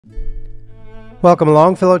Welcome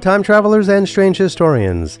along, fellow time travelers and strange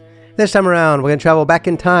historians. This time around, we're going to travel back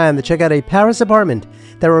in time to check out a Paris apartment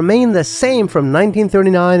that remained the same from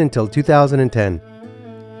 1939 until 2010.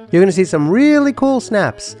 You're going to see some really cool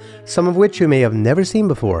snaps, some of which you may have never seen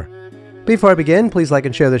before. Before I begin, please like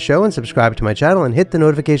and share the show and subscribe to my channel and hit the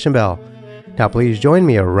notification bell. Now please join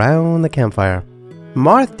me around the campfire.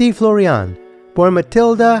 Marthe de Florian, born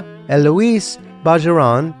Mathilde Eloise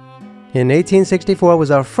Bergeron in 1864, was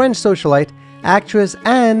a French socialite, actress,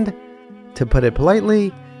 and, to put it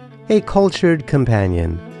politely, a cultured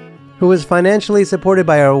companion, who was financially supported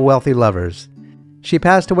by her wealthy lovers. She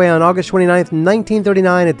passed away on August 29,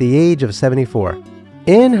 1939 at the age of 74.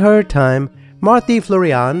 In her time, Marthe de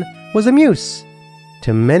Florian was a muse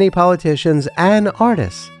to many politicians and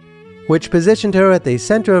artists, which positioned her at the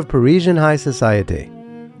center of Parisian high society.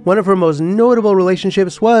 One of her most notable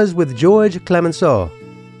relationships was with Georges Clemenceau,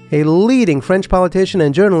 a leading French politician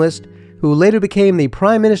and journalist who later became the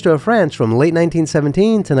Prime Minister of France from late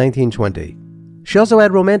 1917 to 1920. She also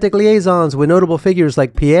had romantic liaisons with notable figures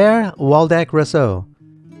like Pierre Waldeck-Rousseau,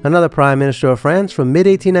 another Prime Minister of France from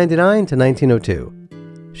mid-1899 to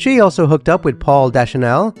 1902. She also hooked up with Paul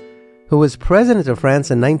Deschanel, who was President of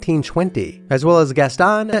France in 1920, as well as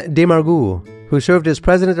Gaston de Margaux, who served as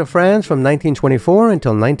President of France from 1924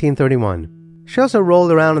 until 1931. She also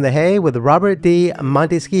rolled around in the hay with Robert de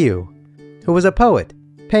Montesquieu, who was a poet,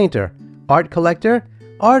 painter, art collector,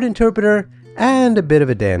 art interpreter, and a bit of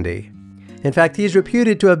a dandy. In fact, he is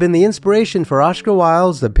reputed to have been the inspiration for Oscar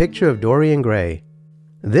Wilde's The Picture of Dorian Gray.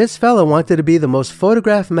 This fellow wanted to be the most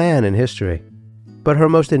photographed man in history, but her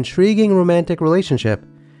most intriguing romantic relationship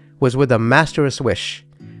was with the master of swish,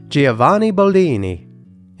 Giovanni Boldini.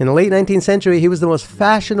 In the late 19th century, he was the most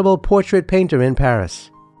fashionable portrait painter in Paris.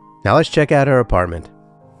 Now let's check out her apartment.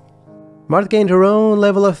 Marthe gained her own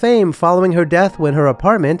level of fame following her death when her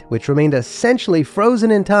apartment, which remained essentially frozen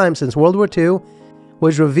in time since World War II,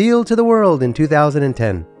 was revealed to the world in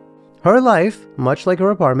 2010. Her life, much like her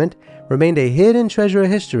apartment, remained a hidden treasure of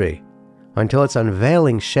history until its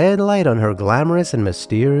unveiling shed light on her glamorous and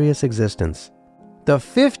mysterious existence. The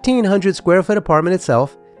 1,500 square foot apartment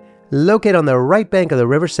itself, located on the right bank of the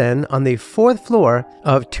River Seine on the 4th floor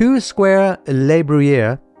of 2 Square Les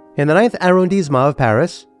Bruyères in the 9th arrondissement of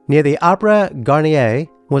Paris, near the Opéra Garnier,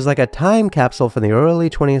 was like a time capsule from the early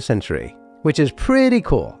 20th century, which is pretty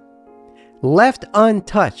cool. Left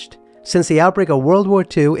untouched since the outbreak of World War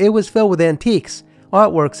II, it was filled with antiques,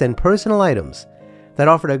 artworks, and personal items that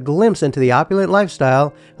offered a glimpse into the opulent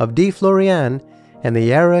lifestyle of de Florian and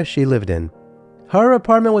the era she lived in. Her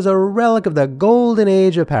apartment was a relic of the golden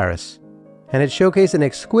age of Paris, and it showcased an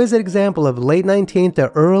exquisite example of late 19th to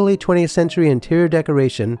early 20th century interior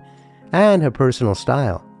decoration and her personal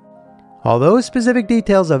style. Although specific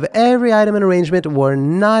details of every item and arrangement were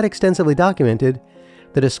not extensively documented,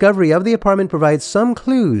 the discovery of the apartment provides some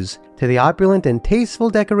clues to the opulent and tasteful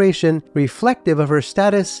decoration reflective of her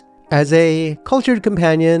status as a cultured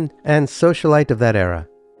companion and socialite of that era.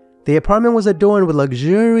 The apartment was adorned with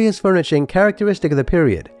luxurious furnishing characteristic of the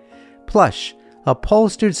period. Plush,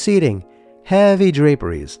 upholstered seating, heavy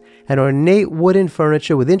draperies, and ornate wooden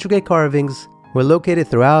furniture with intricate carvings were located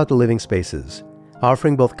throughout the living spaces,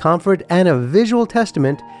 offering both comfort and a visual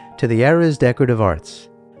testament to the era's decorative arts.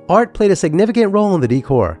 Art played a significant role in the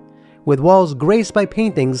decor, with walls graced by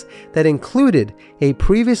paintings that included a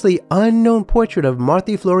previously unknown portrait of Marthe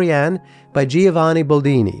de Florian by Giovanni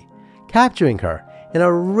Boldini, capturing her in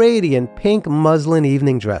a radiant pink muslin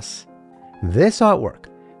evening dress. This artwork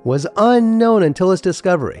was unknown until its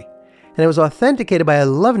discovery, and it was authenticated by a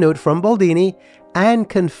love note from Boldini and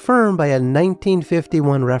confirmed by a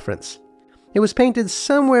 1951 reference. It was painted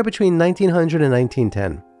somewhere between 1900 and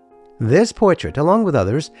 1910. This portrait, along with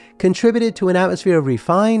others, contributed to an atmosphere of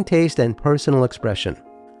refined taste and personal expression.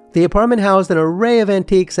 The apartment housed an array of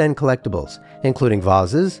antiques and collectibles, including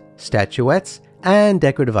vases, statuettes, and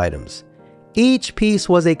decorative items. Each piece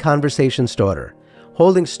was a conversation starter,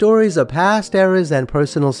 holding stories of past eras and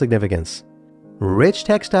personal significance. Rich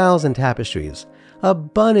textiles and tapestries,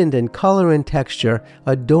 abundant in color and texture,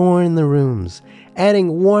 adorned the rooms,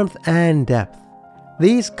 adding warmth and depth.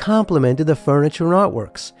 These complemented the furniture and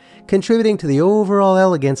artworks, contributing to the overall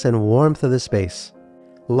elegance and warmth of the space.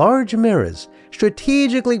 Large mirrors,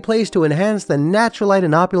 strategically placed to enhance the natural light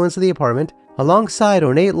and opulence of the apartment, alongside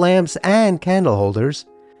ornate lamps and candle holders,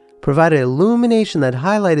 provided illumination that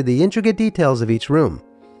highlighted the intricate details of each room,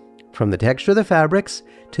 from the texture of the fabrics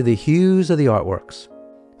to the hues of the artworks.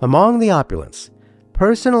 Among the opulence,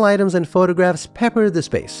 personal items and photographs peppered the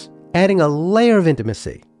space, adding a layer of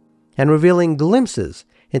intimacy and revealing glimpses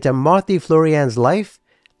into Marthe de Florian's life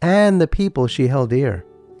and the people she held dear.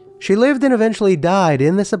 She lived and eventually died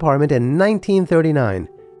in this apartment in 1939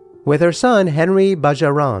 with her son Henry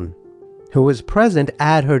Bajaran, who was present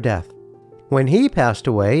at her death. When he passed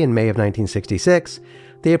away in May of 1966,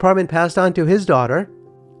 the apartment passed on to his daughter,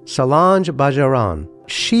 Solange Bajaran.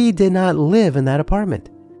 She did not live in that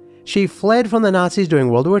apartment. She fled from the Nazis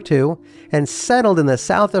during World War II and settled in the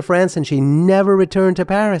south of France, and she never returned to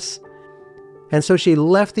Paris. And so she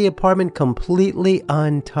left the apartment completely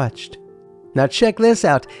untouched. Now check this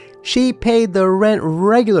out. She paid the rent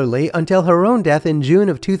regularly until her own death in June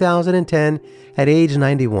of 2010 at age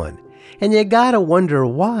 91. And you gotta wonder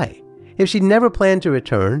why. If she never planned to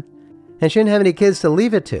return, and she didn't have any kids to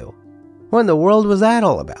leave it to, what in the world was that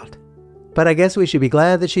all about? But I guess we should be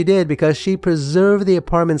glad that she did, because she preserved the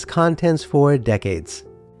apartment's contents for decades.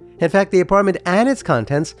 In fact, the apartment and its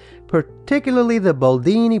contents, particularly the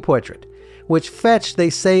Boldini portrait, which fetched,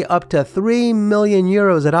 they say, up to 3 million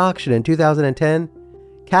euros at auction in 2010,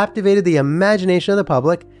 captivated the imagination of the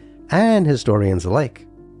public and historians alike,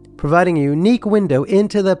 providing a unique window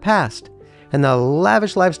into the past and the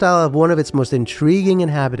lavish lifestyle of one of its most intriguing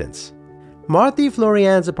inhabitants. Marthe de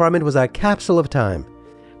Florian's apartment was a capsule of time,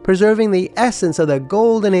 preserving the essence of the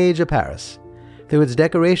golden age of Paris through its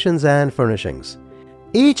decorations and furnishings.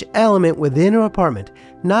 Each element within her apartment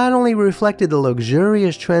not only reflected the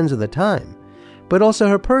luxurious trends of the time, but also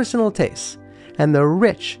her personal tastes and the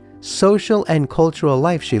rich social and cultural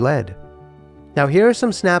life she led. Now here are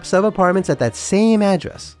some snaps of apartments at that same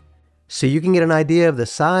address, so you can get an idea of the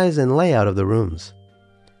size and layout of the rooms.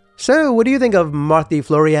 So, what do you think of Marthe de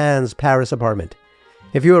Florian's Paris apartment?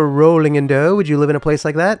 If you were rolling in dough, would you live in a place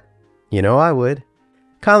like that? You know I would.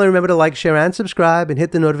 Kindly remember to like, share, and subscribe, and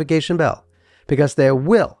hit the notification bell, because there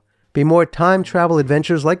will be more time travel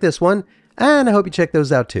adventures like this one, and I hope you check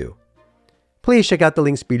those out too. Please check out the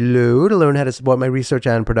links below to learn how to support my research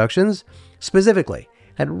and productions. Specifically,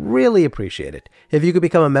 I'd really appreciate it if you could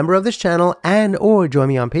become a member of this channel and or join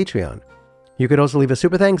me on Patreon. You could also leave a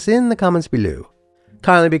super thanks in the comments below.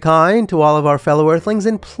 Kindly be kind to all of our fellow Earthlings,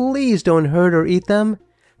 and please don't hurt or eat them.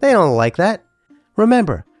 They don't like that.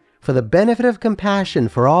 Remember, for the benefit of compassion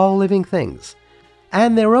for all living things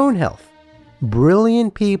and their own health,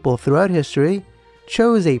 brilliant people throughout history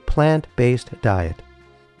chose a plant-based diet.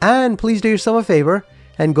 And please do yourself a favor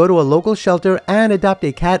and go to a local shelter and adopt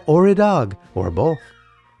a cat or a dog, or both.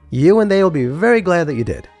 You and they will be very glad that you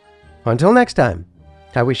did. Until next time,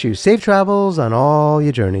 I wish you safe travels on all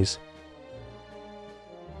your journeys.